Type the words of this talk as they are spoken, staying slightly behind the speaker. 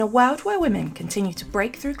In a world where women continue to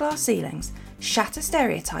break through glass ceilings, shatter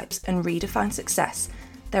stereotypes and redefine success,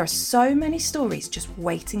 there are so many stories just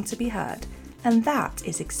waiting to be heard, and that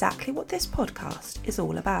is exactly what this podcast is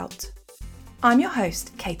all about. I'm your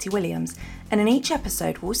host, Katie Williams, and in each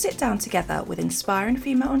episode we'll sit down together with inspiring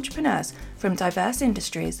female entrepreneurs from diverse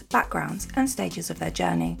industries, backgrounds and stages of their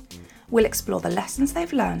journey. We'll explore the lessons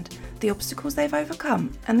they've learned, the obstacles they've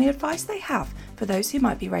overcome, and the advice they have for those who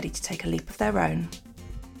might be ready to take a leap of their own.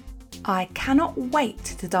 I cannot wait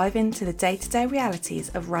to dive into the day-to-day realities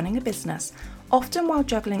of running a business, often while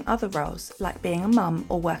juggling other roles like being a mum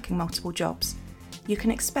or working multiple jobs. You can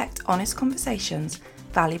expect honest conversations,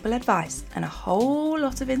 valuable advice, and a whole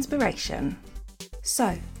lot of inspiration.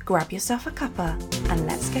 So, grab yourself a cuppa and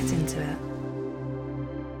let's get into it.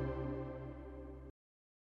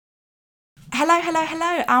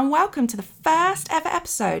 Hello, and welcome to the first ever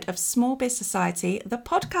episode of Small Biz Society, the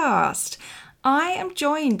podcast. I am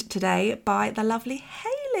joined today by the lovely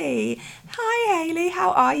Hayley. Hi Hayley,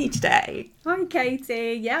 how are you today? Hi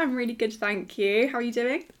Katie, yeah, I'm really good, thank you. How are you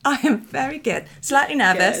doing? I am very good. Slightly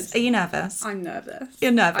nervous. Good. Are you nervous? I'm nervous.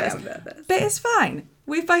 You're nervous? I am nervous. But it's fine.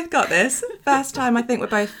 We've both got this. First time I think we're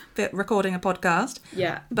both recording a podcast.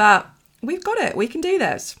 Yeah. But we've got it. We can do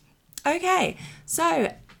this. Okay,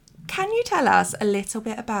 so can you tell us a little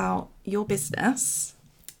bit about your business?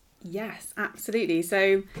 Yes, absolutely.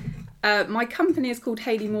 So my company is called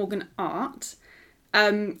Hayley Morgan Art.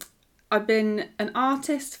 I've been an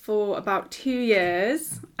artist for about 2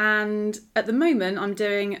 years, and at the moment I'm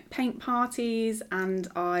doing paint parties and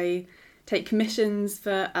I take commissions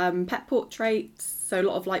for pet portraits, so a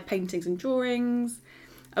lot of like paintings and drawings.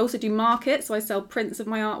 I also do markets, so I sell prints of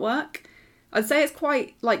my artwork. I'd say it's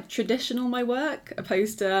quite like traditional, my work,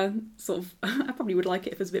 opposed to sort of, I probably would like it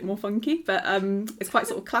if it was a bit more funky, but it's quite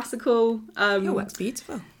sort of classical. Your work's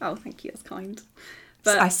beautiful. Oh, thank you, that's kind.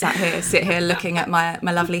 But I sit here looking at my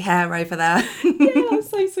lovely hair over there. Yeah, that's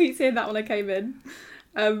so sweet seeing that when I came in.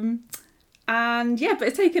 And yeah, but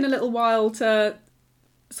it's taken a little while to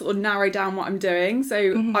sort of narrow down what I'm doing.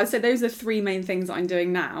 So I'd say those are three main things that I'm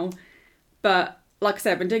doing now. But like I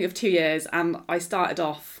said, I've been doing it for 2 years and I started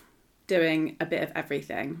off doing a bit of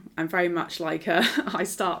everything. I'm very much like I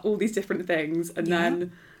start all these different things and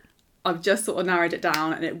then I've just sort of narrowed it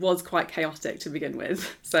down, and it was quite chaotic to begin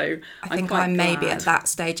with. So I think I'm maybe at that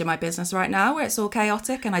stage of my business right now where it's all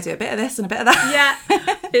chaotic and I do a bit of this and a bit of that.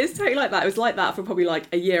 Yeah, it's totally like that. It was like that for probably like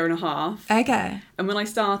a year and a half. Okay. And when I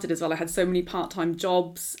started as well, I had so many part-time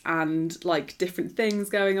jobs and like different things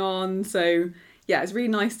going on. So yeah, it's really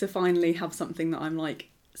nice to finally have something that I'm like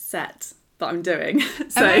set that I'm doing.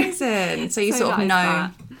 So, amazing. So you sort of know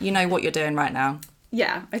you know what you're doing right now.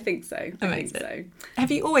 Yeah, I think so. Amazing. I think so. Have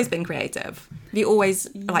you always been creative? Have you always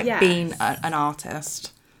been an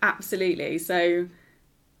artist? Absolutely. So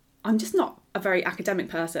I'm just not a very academic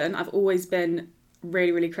person. I've always been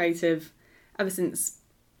really, really creative ever since,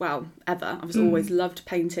 well, ever. I've just always loved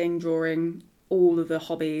painting, drawing, all of the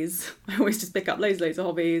hobbies. I always just pick up loads of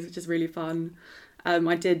hobbies, which is really fun.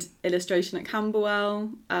 I did illustration at Camberwell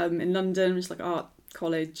in London, which is like art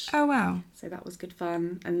college. Oh, wow. So that was good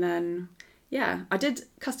fun. And then, yeah, I did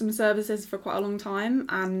customer services for quite a long time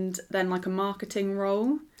and then like a marketing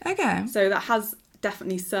role. Okay. So that has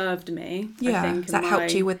definitely served me. Yeah, I think, that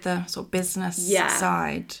helped you with the sort of business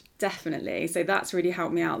side. Definitely. So that's really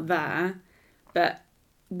helped me out there. But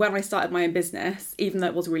when I started my own business, even though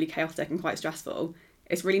it was really chaotic and quite stressful,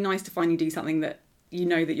 it's really nice to finally do something that you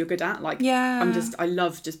know that you're good at. Like, I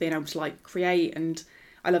love just being able to like create, and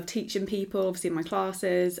I love teaching people, obviously in my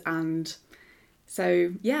classes, and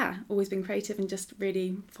so yeah, always been creative and just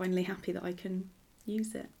really finally happy that I can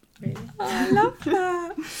use it, really. Oh, I love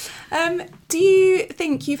that. Do you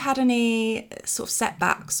think you've had any sort of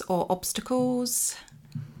setbacks or obstacles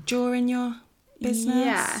during your business?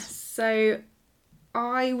 Yeah, so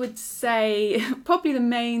I would say probably the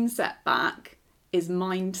main setback is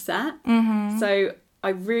mindset. So I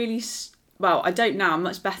really, I don't now, I'm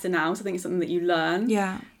much better now, so I think it's something that you learn.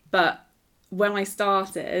 Yeah. But when I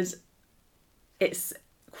started, it's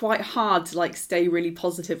quite hard to like stay really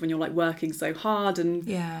positive when you're like working so hard and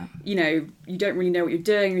you know, you don't really know what you're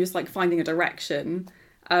doing, you're just like finding a direction.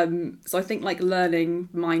 So I think like learning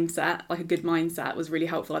mindset, like a good mindset, was really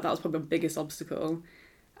helpful. Like that was probably the biggest obstacle.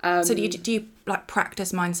 So do you like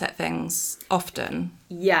practice mindset things often?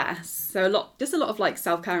 Yes. So a lot of like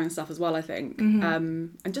self-care and stuff as well, I think.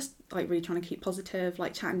 And just like really trying to keep positive,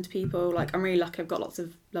 like chatting to people. Like I'm really lucky I've got lots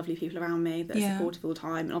of lovely people around me that are supportive all the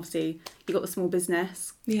time. And obviously you've got the small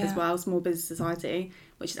business as well, Small Business Society,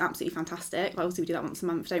 which is absolutely fantastic. Like obviously we do that once a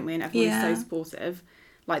month, don't we? And everyone is so supportive.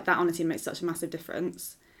 Like that honestly makes such a massive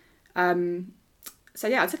difference. So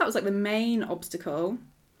yeah, I'd say that was like the main obstacle.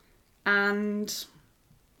 And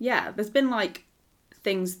yeah, there's been like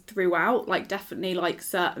things throughout, like definitely like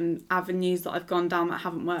certain avenues that I've gone down that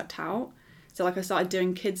haven't worked out. So like I started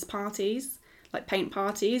doing kids parties, like paint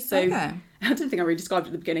parties. So Okay. I don't think I really described it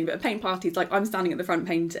at the beginning, but a paint party is like I'm standing at the front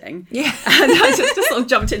painting. Yeah. And I just sort of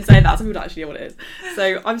jumped in saying that, so people don't actually know what it is.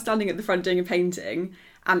 So I'm standing at the front doing a painting,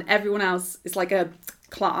 and everyone else is like a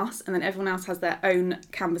class, and then everyone else has their own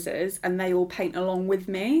canvases, and they all paint along with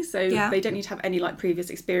me. So they don't need to have any like previous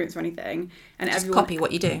experience or anything. And Just everyone copy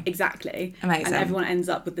what you do. Exactly. Amazing. And everyone ends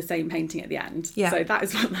up with the same painting at the end. Yeah. So that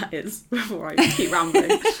is what that is, before I keep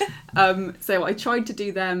rambling. So I tried to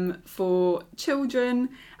do them for children,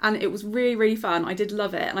 and it was really, really fun. I did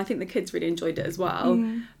love it, and I think the kids really enjoyed it as well.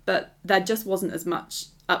 But there just wasn't as much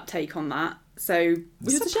uptake on that. So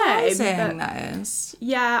which was a shame. Surprising, that is.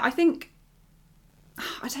 Yeah, I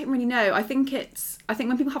don't really know. I think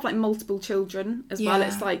when people have like multiple children as well,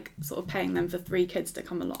 it's like sort of paying them for 3 kids to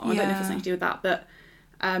come along. I don't know if it's something to do with that, but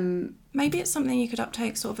maybe it's something you could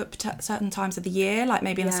uptake sort of at certain times of the year, like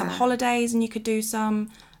maybe in the summer holidays, and you could do some.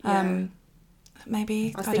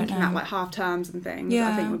 Maybe I was thinking that like half terms and things.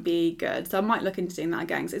 I think would be good. So I might look into doing that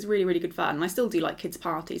again, because it's really, really good fun. And I still do like kids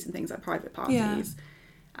parties and things like private parties.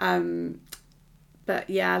 But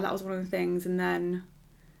yeah, that was one of the things. And then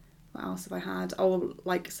what else have I had? Oh,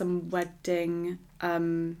 like some wedding.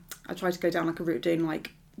 I tried to go down like a route doing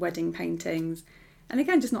like wedding paintings, and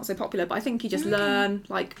again, just not so popular. But I think you just learn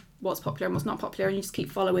like what's popular and what's not popular, and you just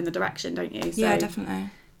keep following the direction, don't you? So, yeah, definitely.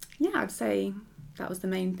 Yeah, I'd say that was the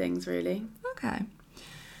main things, really. Okay.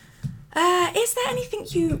 Is there anything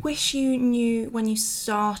you wish you knew when you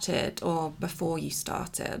started or before you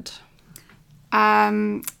started?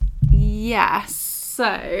 Yes.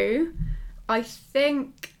 So I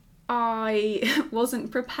think I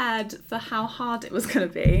wasn't prepared for how hard it was going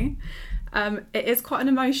to be. It is quite an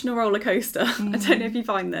emotional roller coaster. I don't know if you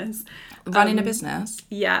find this. Running a business?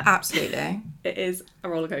 Yeah. Absolutely. It is a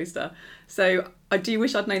roller coaster. So I do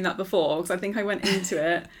wish I'd known that before, because I think I went into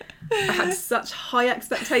it, I had such high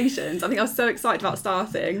expectations. I think I was so excited about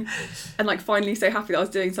starting, and like finally so happy that I was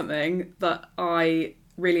doing something that I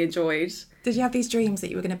really enjoyed. Did you have these dreams that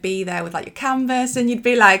you were going to be there with like your canvas, and you'd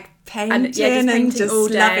be like painting and just all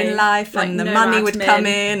day, loving life, like, and the money would come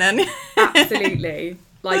in? And absolutely.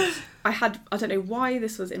 Like I don't know why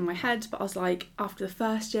this was in my head, but I was like, after the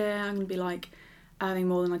first year I'm going to be like earning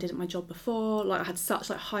more than I did at my job before. Like I had such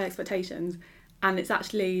like high expectations, and it's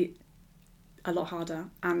actually a lot harder,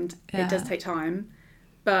 and it does take time.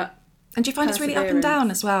 But and do you find it's really up and down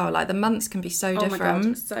as well? Like the months can be so different. Oh my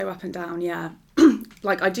God, so up and down, yeah.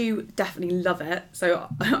 Like I do definitely love it, so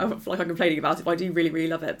I feel like I'm complaining about it, but I do really, really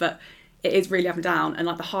love it. But it is really up and down, and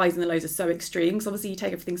like the highs and the lows are so extreme, because obviously you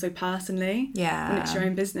take everything so personally when it's your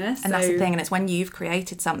own business. And that's the thing, and it's when you've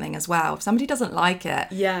created something as well. If somebody doesn't like it,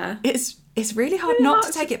 it's really hard not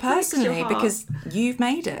to take it personally, because you've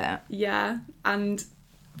made it. Yeah, and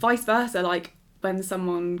vice versa, like when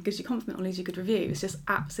someone gives you compliment or leaves you a good review, it's just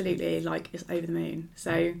absolutely like it's over the moon.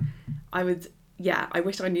 So I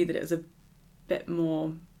wish I knew that it was a bit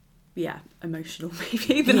more emotional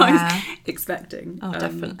maybe than I was expecting. Oh,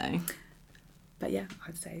 definitely. But yeah,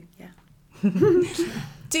 I'd say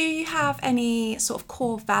Do you have any sort of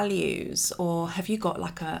core values, or have you got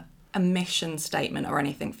like a mission statement or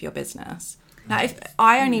anything for your business? Now, if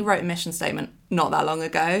I only wrote a mission statement not that long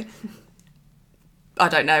ago, I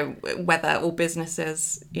don't know whether all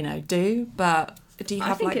businesses, do, but do you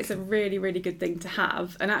have I think it's a really, really good thing to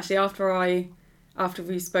have. And actually after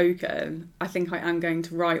we've spoken, I think I am going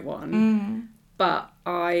to write one. But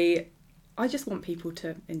I just want people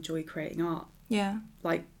to enjoy creating art. Yeah.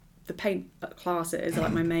 Like the paint classes are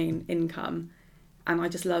like my main income, and I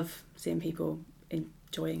just love seeing people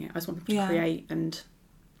enjoying it. I just want people to create, and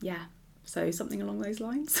so something along those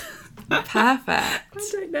lines. Perfect. I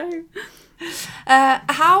don't know.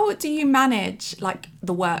 How do you manage like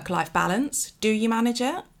the work-life balance? Do you manage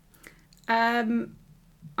it? I'm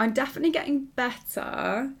definitely getting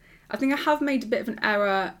better. I think I have made a bit of an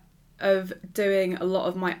error of doing a lot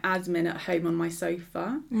of my admin at home on my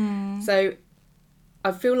sofa. So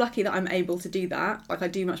I feel lucky that I'm able to do that. Like I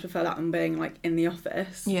do much prefer that than being like in the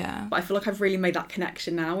office. Yeah. But I feel like I've really made that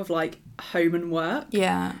connection now of like home and work.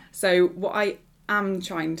 Yeah. So what I am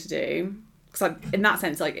trying to do, because in that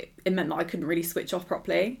sense, like it meant that I couldn't really switch off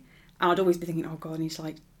properly, and I'd always be thinking, oh God, I need to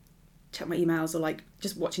like check my emails, or like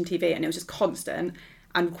just watching TV, and it was just constant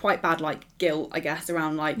and quite bad like guilt, I guess,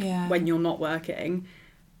 around like when you're not working.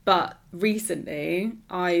 But recently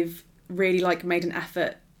I've really like made an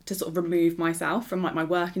effort to sort of remove myself from like my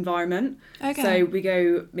work environment. Okay. So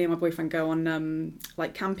me and my boyfriend go on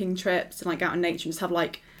like camping trips and like out in nature and just have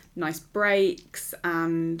like nice breaks.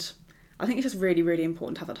 And I think it's just really, really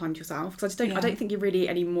important to have that time to yourself, because I don't think you're really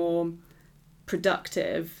any more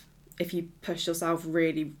productive if you push yourself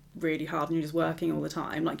really, really hard and you're just working all the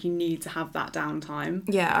time. Like, you need to have that downtime.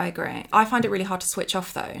 Yeah, I agree. I find it really hard to switch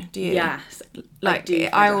off though. Do you? Yes. Like,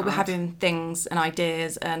 I will be having things and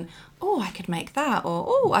ideas and, I could make that,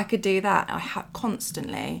 or I could do that.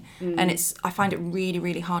 Constantly. And I find it really,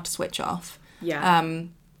 really hard to switch off. Yeah.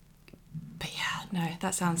 But yeah, no,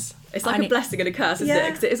 that sounds... It's like a blessing and a curse, isn't it?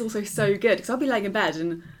 Because it is also so good. Because I'll be laying in bed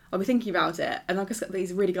and I'll be thinking about it, and I've just got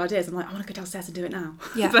these really good ideas. I'm like, I want to go downstairs and do it now.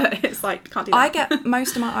 Yeah. But it's like, can't do that. I get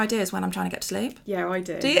most of my ideas when I'm trying to get to sleep. Yeah, I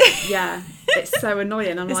do. Do you? Yeah. It's so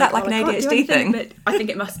annoying. Is that like an ADHD thing? But I think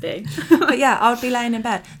it must be. But yeah, I would be laying in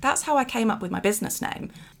bed. That's how I came up with my business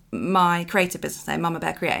name. My creative business name, Mama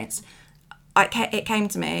Bear Creates. It came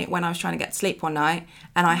to me when I was trying to get to sleep one night,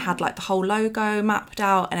 and I had like the whole logo mapped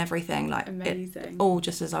out and everything. Like, amazing. All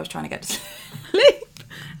just as I was trying to get to sleep.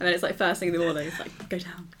 And then it's like first thing in the morning, it's like, go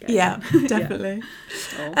down. Definitely.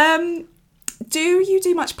 Do you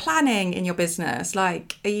do much planning in your business?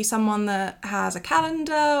 Like, are you someone that has a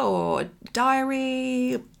calendar or a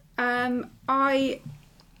diary? I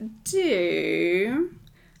do.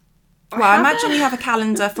 Well, I imagine you have a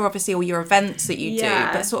calendar for obviously all your events that you do,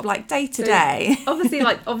 but sort of like day to day.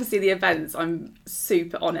 Obviously the events, I'm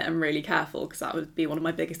super on it and really careful, because that would be one of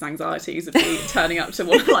my biggest anxieties of me turning up to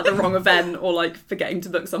like the wrong event or like forgetting to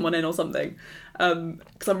book someone in or something.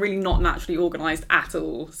 Because I'm really not naturally organised at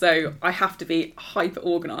all, so I have to be hyper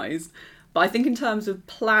organised. But I think in terms of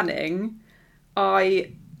planning,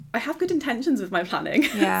 I have good intentions with my planning.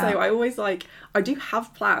 Yeah. So I always I do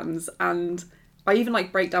have plans, and I even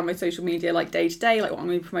like break down my social media like day to day, like what I'm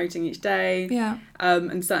going to be promoting each day. Yeah.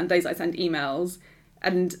 And certain days I send emails.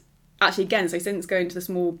 And actually, again, so since going to the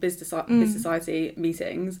small business society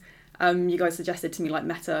meetings, you guys suggested to me like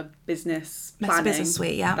Meta Business Planning. Meta Business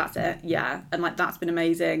Suite, yeah. That's it, yeah. And like that's been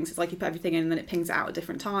amazing. So it's like you put everything in and then it pings it out at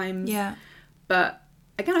different times. Yeah. But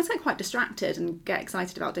again, I just get quite distracted and get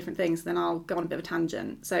excited about different things. Then I'll go on a bit of a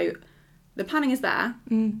tangent. So the planning is there,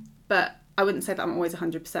 but I wouldn't say that I'm always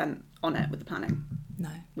 100% on it with the planning. No.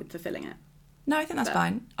 With fulfilling it. No, I think that's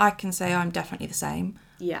fine. I can say I'm definitely the same.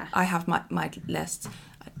 Yeah. I have my list.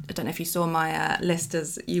 I don't know if you saw my list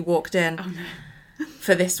as you walked in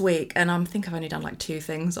for this week, and I think I've only done like 2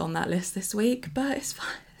 things on that list this week, but it's fine.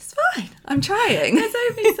 It's fine. I'm trying. There's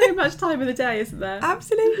only so much time in the day, isn't there?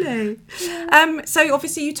 Absolutely. Yeah. So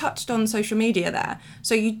obviously you touched on social media there.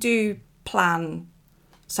 So you do plan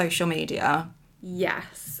social media.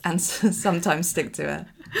 Yes. And sometimes stick to it.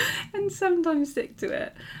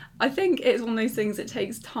 I think it's one of those things that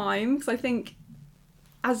takes time, because I think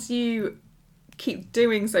as you keep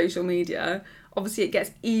doing social media, obviously it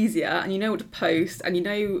gets easier and you know what to post and you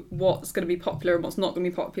know what's going to be popular and what's not going to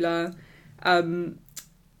be popular.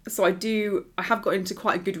 So I have got into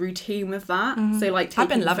quite a good routine with that. Mm-hmm. So like I've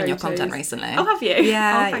been loving your content recently. Oh, have you?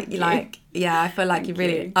 Yeah. Oh, thank you. I feel like you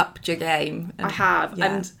really upped your game. I have. Yeah.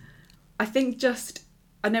 And I think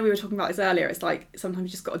I know we were talking about this earlier, it's like sometimes you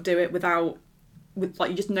just got to do it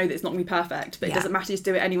you just know that it's not going to be perfect, but it doesn't matter, just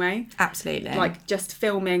do it anyway. Absolutely. Like just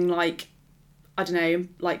filming like, I don't know,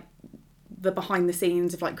 like the behind the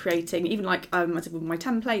scenes of like creating, even like I did with my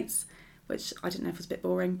templates, which I didn't know if it was a bit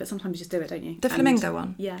boring, but sometimes you just do it, don't you? The flamingo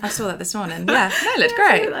one? Yeah. I saw that this morning. Yeah, no, it looked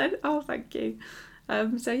great. Oh, thank you.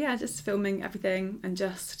 So yeah, just filming everything and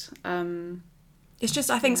just... it's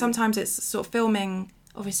just, I think sometimes it's sort of filming,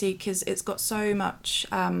 obviously, because it's got so much...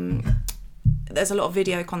 there's a lot of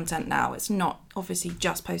video content now. It's not obviously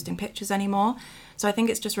just posting pictures anymore. So I think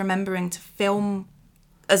it's just remembering to film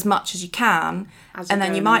as much as you can, and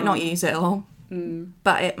then you might not use it all,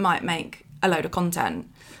 but it might make a load of content.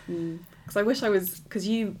 Because I wish I was... Because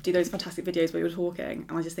you do those fantastic videos where you're talking,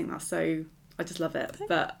 and I just think that's so... I just love it.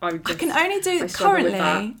 But I can only do...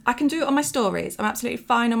 Currently, I can do it on my stories. I'm absolutely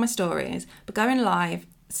fine on my stories. But going live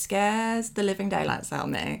scares the living daylights out of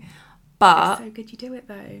me. But... It's so good you do it,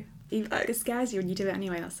 though. It scares you and you do it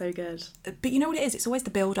anyway. That's so good. But you know what it is? It's always the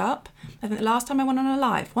build-up. I think the last time I went on a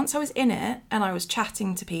live, once I was in it and I was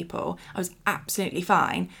chatting to people, I was absolutely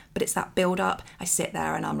fine. But it's that build-up. I sit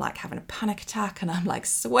there and I'm like having a panic attack and I'm like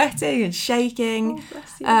sweating and shaking.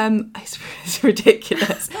 Oh, bless you. It's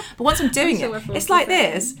ridiculous. But once I'm doing it's like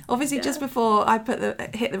this. Obviously, just before I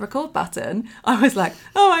hit the record button, I was like,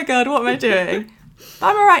 oh my God, what am I doing? But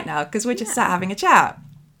I'm all right now because we're just sat having a chat.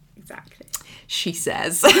 Exactly. She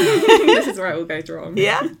says. This is where it all goes wrong.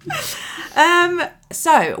 Yeah.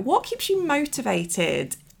 So what keeps you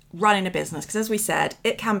motivated running a business? Because as we said,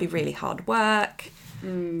 it can be really hard work.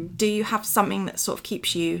 Do you have something that sort of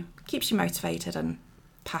keeps you motivated and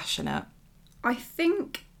passionate? I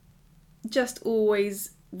think just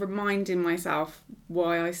always reminding myself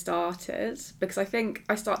why I started, because I think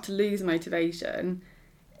I start to lose motivation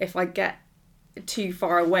if I get too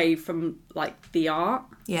far away from like the art.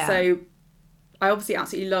 Yeah. So I obviously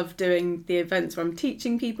absolutely love doing the events where I'm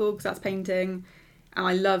teaching people, because that's painting, and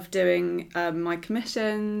I love doing my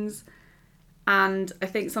commissions. And I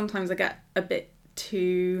think sometimes I get a bit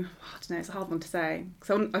too, I don't know, it's a hard one to say,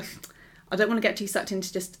 because I don't want to get too sucked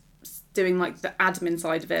into just doing like the admin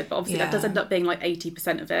side of it, but obviously that does end up being like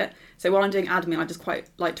 80% of it. So while I'm doing admin, I just quite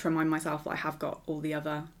like to remind myself that I have got all the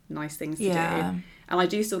other nice things to do. And I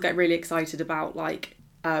do still get really excited about like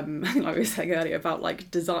like we were saying earlier about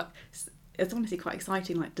like design. It's honestly quite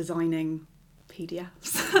exciting, like designing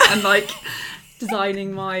PDFs and like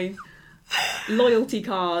designing my loyalty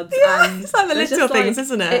cards. And it's like the little things,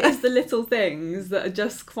 isn't it? It is the little things that are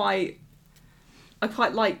just I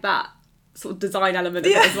quite like that sort of design element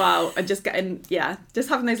of it as well, and just just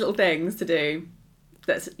having those little things to do.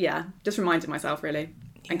 That's just reminding myself really,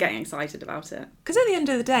 and getting excited about it. Because at the end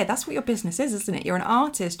of the day, that's what your business is, isn't it? You're an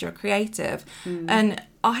artist, you're a creative, and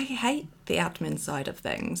I hate the admin side of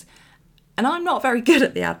things, and I'm not very good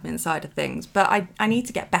at the admin side of things, but I need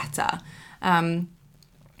to get better.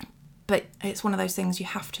 But it's one of those things, you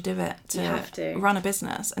have to do it to run a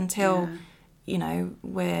business until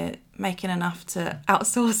we're making enough to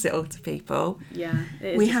outsource it all to people. Yeah,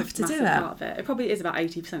 it is. We have to do it. Part of it. It probably is about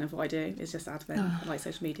 80% of what I do is just admin, like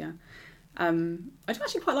social media. I do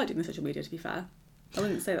actually quite like doing the social media, to be fair. I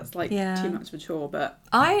wouldn't say that's like too much of a chore, but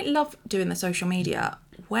I love doing the social media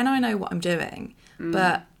when I know what I'm doing.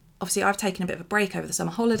 But obviously I've taken a bit of a break over the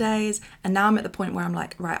summer holidays, and now I'm at the point where I'm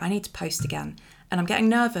like, right, I need to post again. And I'm getting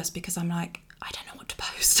nervous because I'm like, I don't know what to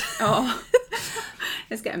post.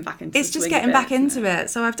 It's getting back into it. It's just getting back into it.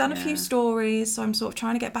 So I've done a few stories, so I'm sort of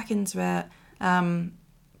trying to get back into it.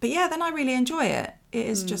 But yeah, then I really enjoy it. It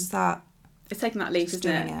is just that. It's taking that leap, isn't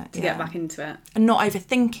it? To get back into it. And not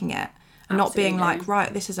overthinking it. And not being like,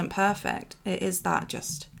 right, this isn't perfect. It is that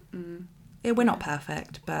just, we're not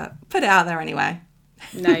perfect, but put it out there anyway.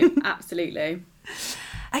 No, absolutely.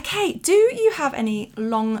 Okay, do you have any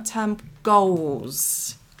long-term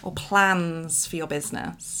goals or plans for your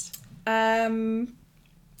business?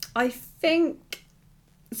 I think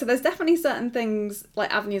so. There's definitely certain things,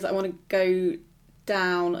 like avenues that I want to go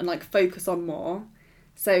down and like focus on more.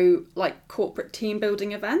 So like corporate team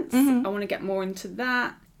building events, I want to get more into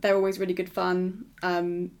that. They're always really good fun.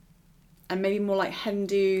 And maybe more like hen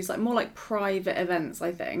do's, like more like private events,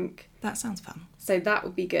 I think. That sounds fun. So that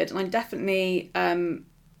would be good. And I definitely,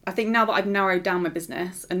 I think now that I've narrowed down my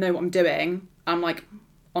business and know what I'm doing, I'm like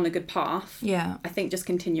on a good path. Yeah. I think just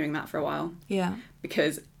continuing that for a while. Yeah.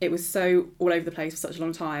 Because it was so all over the place for such a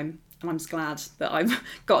long time. And I'm just glad that I've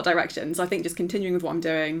got a direction. So I think just continuing with what I'm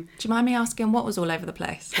doing. Do you mind me asking what was all over the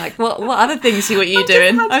place? Like what other things were you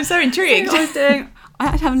doing? I'm so intrigued. I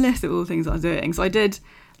had to have a list of all the things I was doing. So I did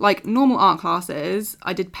like normal art classes.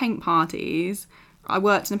 I did paint parties. I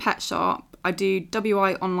worked in a pet shop. I do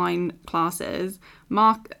WI online classes,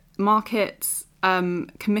 markets,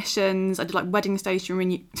 commissions. I did like wedding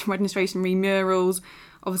stationery murals.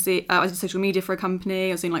 Obviously, I did social media for a company.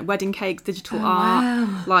 I was doing like wedding cakes, digital art.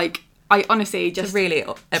 Wow. Like I honestly just really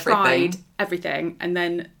tried everything, and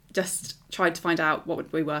then just tried to find out what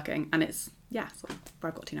would be working. And it's sort of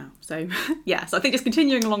where I've got to now. So so I think just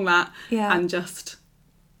continuing along that, and just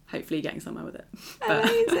hopefully getting somewhere with it.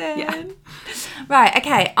 Amazing. Right,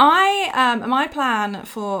 okay. My plan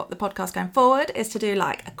for the podcast going forward is to do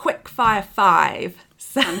like a quick fire 5.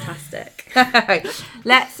 Fantastic.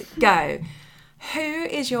 Let's go. Who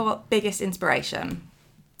is your biggest inspiration?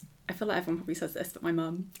 I feel like everyone probably says this, but my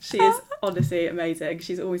mum. She is honestly amazing.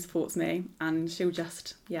 She always supports me, and she'll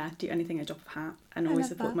just do anything at a drop of a hat, and always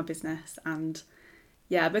support my business. And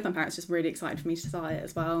both my parents are just really excited for me to start it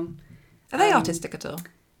as well. Are they artistic at all?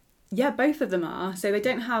 Yeah, both of them are. So they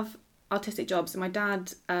don't have artistic jobs. So my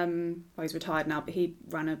dad, he's retired now, but he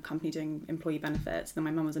ran a company doing employee benefits. Then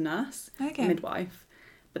my mum was a nurse, a midwife.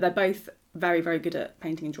 But they're both very, very good at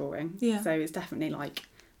painting and drawing. Yeah. So it's definitely like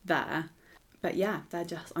there. But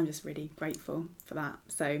I'm just really grateful for that.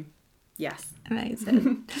 So, yes.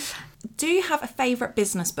 Amazing. Do you have a favourite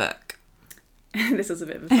business book? This was a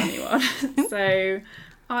bit of a funny one. So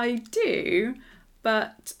I do.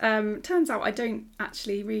 But turns out I don't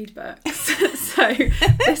actually read books. So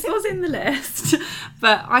this was in the list.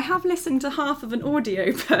 But I have listened to half of an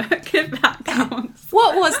audiobook, if that counts.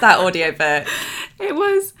 What was that audiobook? It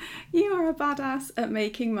was You Are a Badass at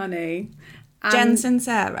Making Money. Jen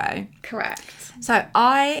Sincero. Correct. So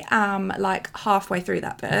I am like halfway through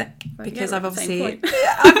that book because I've obviously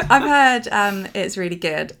I've heard it's really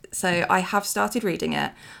good. So I have started reading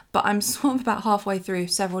it, but I'm sort of about halfway through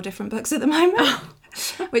several different books at the moment,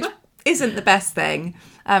 which isn't the best thing.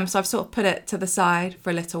 So I've sort of put it to the side for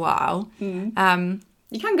a little while.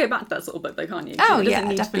 You can go back to that sort of book though, can't you? Oh, it doesn't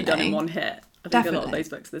need definitely. to be done in one hit. I think a lot of those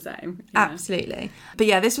books are the same. Yeah. Absolutely. But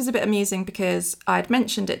yeah, this was a bit amusing because I'd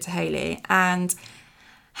mentioned it to Hayley and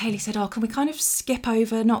Hayley said, oh, can we kind of skip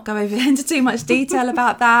over, not go over into too much detail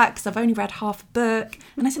about that because I've only read half a book.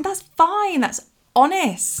 And I said, that's fine. That's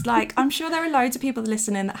honest. Like, I'm sure there are loads of people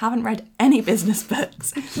listening that haven't read any business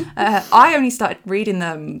books. I only started reading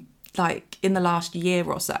them like in the last year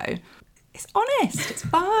or so. It's honest. It's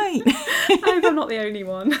fine. I hope I'm not the only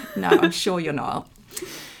one. No, I'm sure you're not.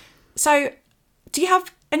 So, do you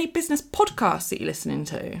have any business podcasts that you're listening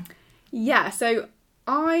to? Yeah, so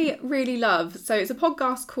I really love, so it's a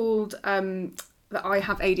podcast called the I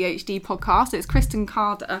Have ADHD podcast. It's Kristen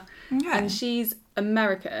Carter, and she's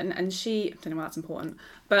American, and I don't know why that's important,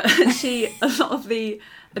 but a lot of the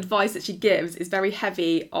advice that she gives is very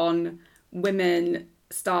heavy on women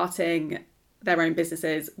starting their own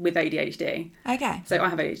businesses with ADHD. Okay. So I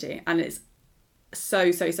have ADHD, and it's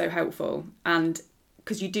so helpful, and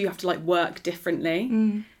because you do have to like work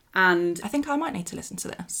differently. And I think I might need to listen to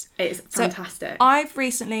this. It's fantastic. So I've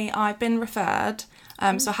been referred,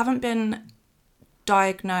 so I haven't been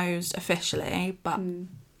diagnosed officially, but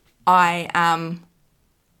I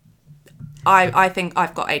think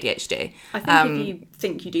I've got ADHD. I think if you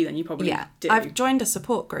think you do, then you probably do. I've joined a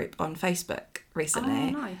support group on Facebook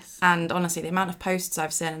recently. Oh, nice. And honestly, the amount of posts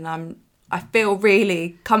I've seen, and I feel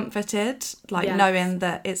really comforted, knowing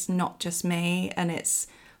that it's not just me and it's,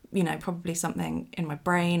 probably something in my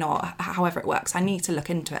brain or however it works. I need to look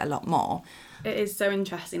into it a lot more. It is so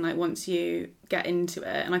interesting, like once you get into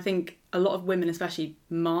it. And I think a lot of women especially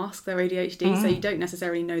mask their ADHD, so you don't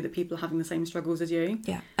necessarily know that people are having the same struggles as you.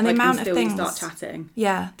 Yeah. And the amount of things... start chatting.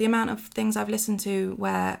 Yeah, the amount of things I've listened to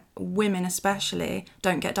where women especially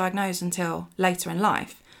don't get diagnosed until later in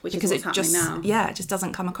life. Which is what's happening now. Yeah, it just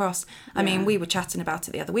doesn't come across. I mean, we were chatting about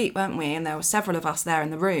it the other week, weren't we? And there were several of us there in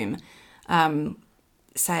the room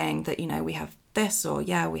saying that, we have this or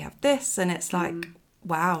we have this. And it's like,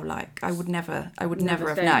 wow, like I would never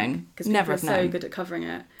have known. Because people are so good at covering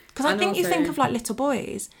it. Because I think you think of like little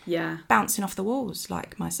boys bouncing off the walls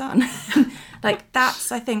like my son. Like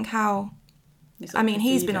that's, I think, how... I mean,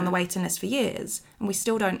 he's been on the waiting list for years and we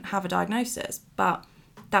still don't have a diagnosis, but...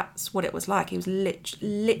 that's what it was like. He was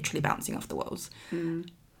literally bouncing off the walls.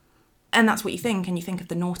 And that's what you think, and you think of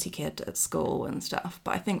the naughty kid at school and stuff.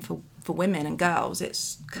 But I think for women and girls,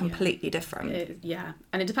 it's completely different.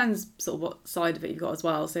 And it depends sort of what side of it you've got as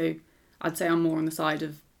well. So I'd say I'm more on the side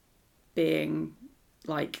of being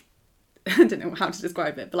like, I don't know how to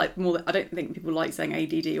describe it, but like more, I don't think people like saying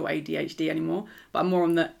ADD or ADHD anymore, but I'm more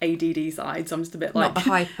on the ADD side, so I'm just a bit like... not the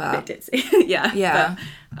hyper. A bit ditzy. Yeah.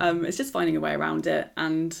 But, it's just finding a way around it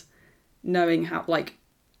and knowing how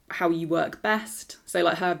you work best. So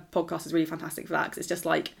like her podcast is really fantastic for that, because it's just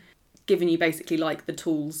like giving you basically like the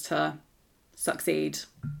tools to succeed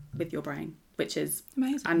with your brain, which is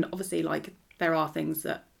amazing. And obviously like there are things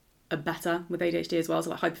that are better with ADHD as well,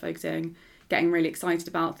 so like hyperfocusing, getting really excited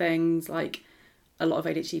about things. Like a lot of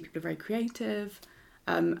ADHD people are very creative,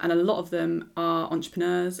 and a lot of them are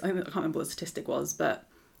entrepreneurs. I can't remember what the statistic was, but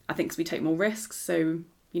I think 'cause we take more risks, so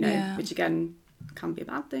which again can be a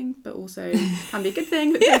bad thing, but also can be a good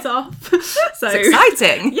thing that pays off. So it's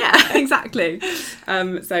exciting. Yeah, exactly.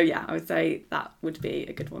 So yeah, I would say that would be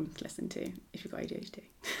a good one to listen to if you've got ADHD.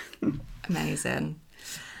 Amazing.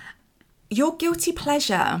 Your guilty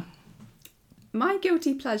pleasure. My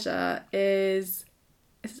guilty pleasure is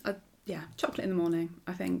chocolate in the morning,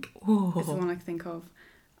 I think. Ooh. Is the one I can think of.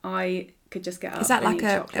 I could just get up. Is that and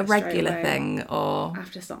like eat a regular thing, or? I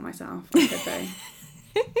have to stop myself. I could though.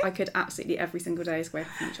 I could absolutely every single day just wake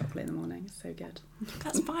up and eat chocolate in the morning. It's so good.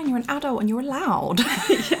 That's fine. You're an adult and you're allowed.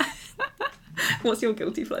 Yeah. What's your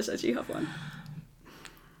guilty pleasure? Do you have one?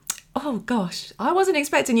 Oh gosh, I wasn't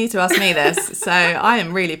expecting you to ask me this, so I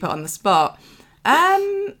am really put on the spot.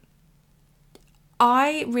 I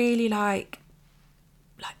really like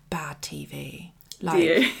bad TV. Do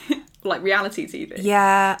you? Like reality TV?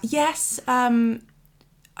 Yeah. Yes. I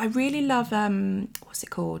really love what's it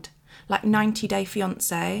called? Like 90 Day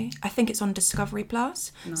Fiancé. I think it's on Discovery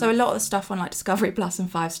Plus. Nice. So a lot of the stuff on like Discovery Plus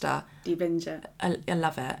and 5-star. Do you binge it? I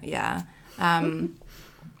love it. Yeah. Oh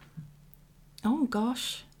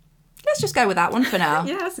gosh. Let's just go with that one for now.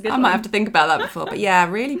 Yeah, that's a good I one. might have to think about that before. But yeah,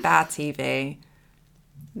 really bad TV.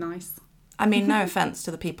 Nice. I mean, no offence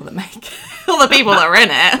to the people that make all the people that are in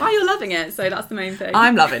it. Well, you're loving it, so that's the main thing.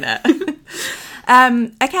 I'm loving it.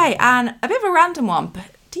 Okay, and a bit of a random one, but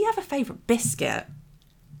do you have a favourite biscuit?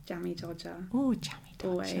 Jammy Dodger. Oh, Jammy Dodger.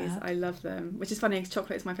 Always. I love them. Which is funny because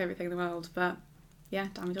chocolate is my favourite thing in the world, but yeah,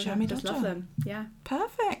 Jammy Dodger. Jammy Just Dodger. love them. Yeah.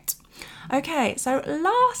 Perfect. Okay, so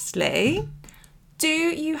lastly, do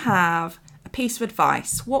you have a piece of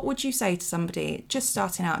advice? What would you say to somebody just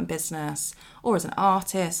starting out in business, or as an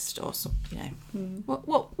artist, or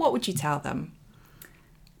what would you tell them?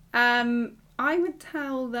 I would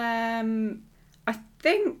tell them, I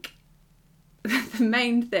think the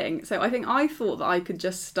main thing, so I think I thought that I could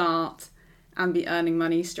just start and be earning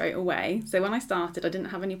money straight away. So when I started, I didn't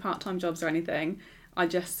have any part-time jobs or anything. I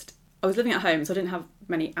was living at home, so I didn't have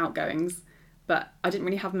many outgoings, but I didn't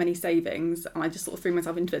really have many savings, and I just sort of threw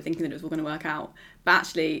myself into it thinking that it was all going to work out. But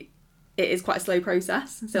actually, it is quite a slow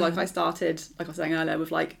process. So like I started, like I was saying earlier,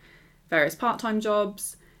 with like various part-time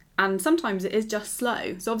jobs, and sometimes it is just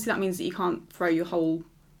slow. So obviously that means that you can't throw your whole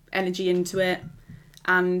energy into it,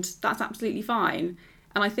 and that's absolutely fine.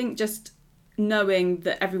 And I think just knowing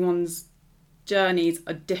that everyone's journeys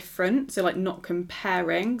are different, so like not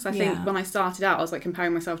comparing, because I think when I started out I was like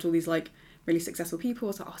comparing myself to all these like really successful people. I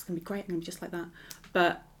was like, oh, it's gonna be great, I'm gonna be just like that.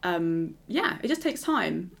 But it just takes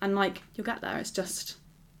time, and like you'll get there. It's just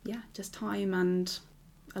time and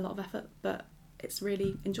a lot of effort, but it's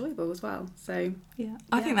really enjoyable as well. So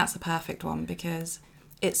I think that's a perfect one, because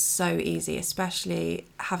it's so easy, especially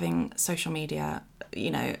having social media,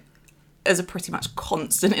 as a pretty much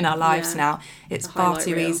constant in our lives now. It's far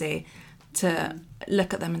too easy to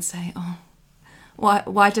look at them and say, oh,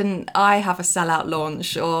 why didn't I have a sellout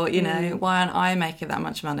launch, or why aren't I making that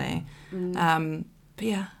much money? But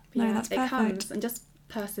that's perfect. It comes, and just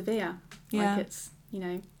persevere. Like it's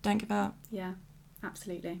don't give up. Yeah,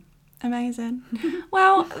 absolutely. Amazing.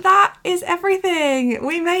 Well, that is everything.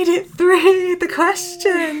 We made it through the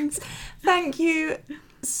questions. Thank you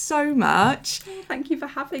so much. Thank you for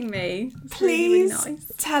having me. It's Please really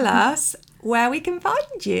nice. Tell us where we can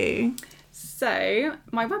find you. So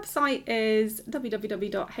my website is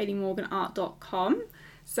www.hayleymorganart.com.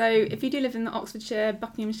 So if you do live in the Oxfordshire,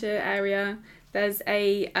 Buckinghamshire area, there's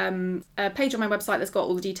a page on my website that's got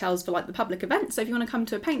all the details for like the public events. So if you want to come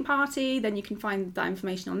to a paint party, then you can find that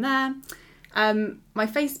information on there. My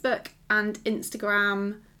Facebook and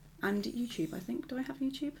Instagram and YouTube, I think. Do I have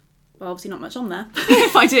YouTube? Well, obviously not much on there.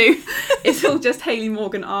 If I do, it's all just Hayley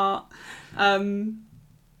Morgan Art.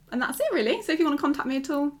 And that's it really. So if you want to contact me at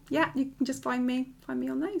all, you can just find me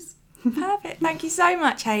on those. Perfect. Thank you so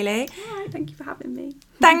much, Hayley. All right, thank you for having me.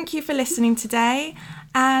 Thank you for listening today,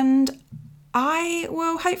 and I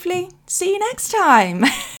will hopefully see you next time.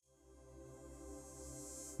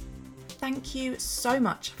 Thank you so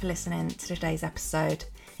much for listening to today's episode.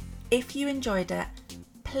 If you enjoyed it,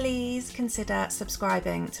 please consider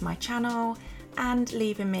subscribing to my channel and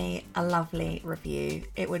leaving me a lovely review.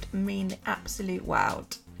 It would mean the absolute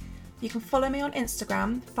world. You can follow me on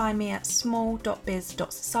Instagram, find me at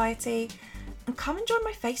small.biz.society, and come and join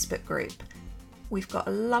my Facebook group. We've got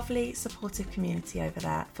a lovely supportive community over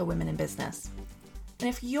there for women in business. And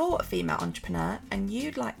if you're a female entrepreneur and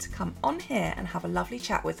you'd like to come on here and have a lovely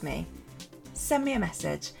chat with me, send me a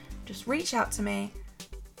message. Just reach out to me.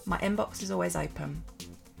 My inbox is always open.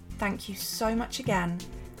 Thank you so much again,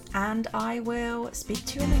 and I will speak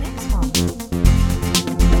to you in the next one.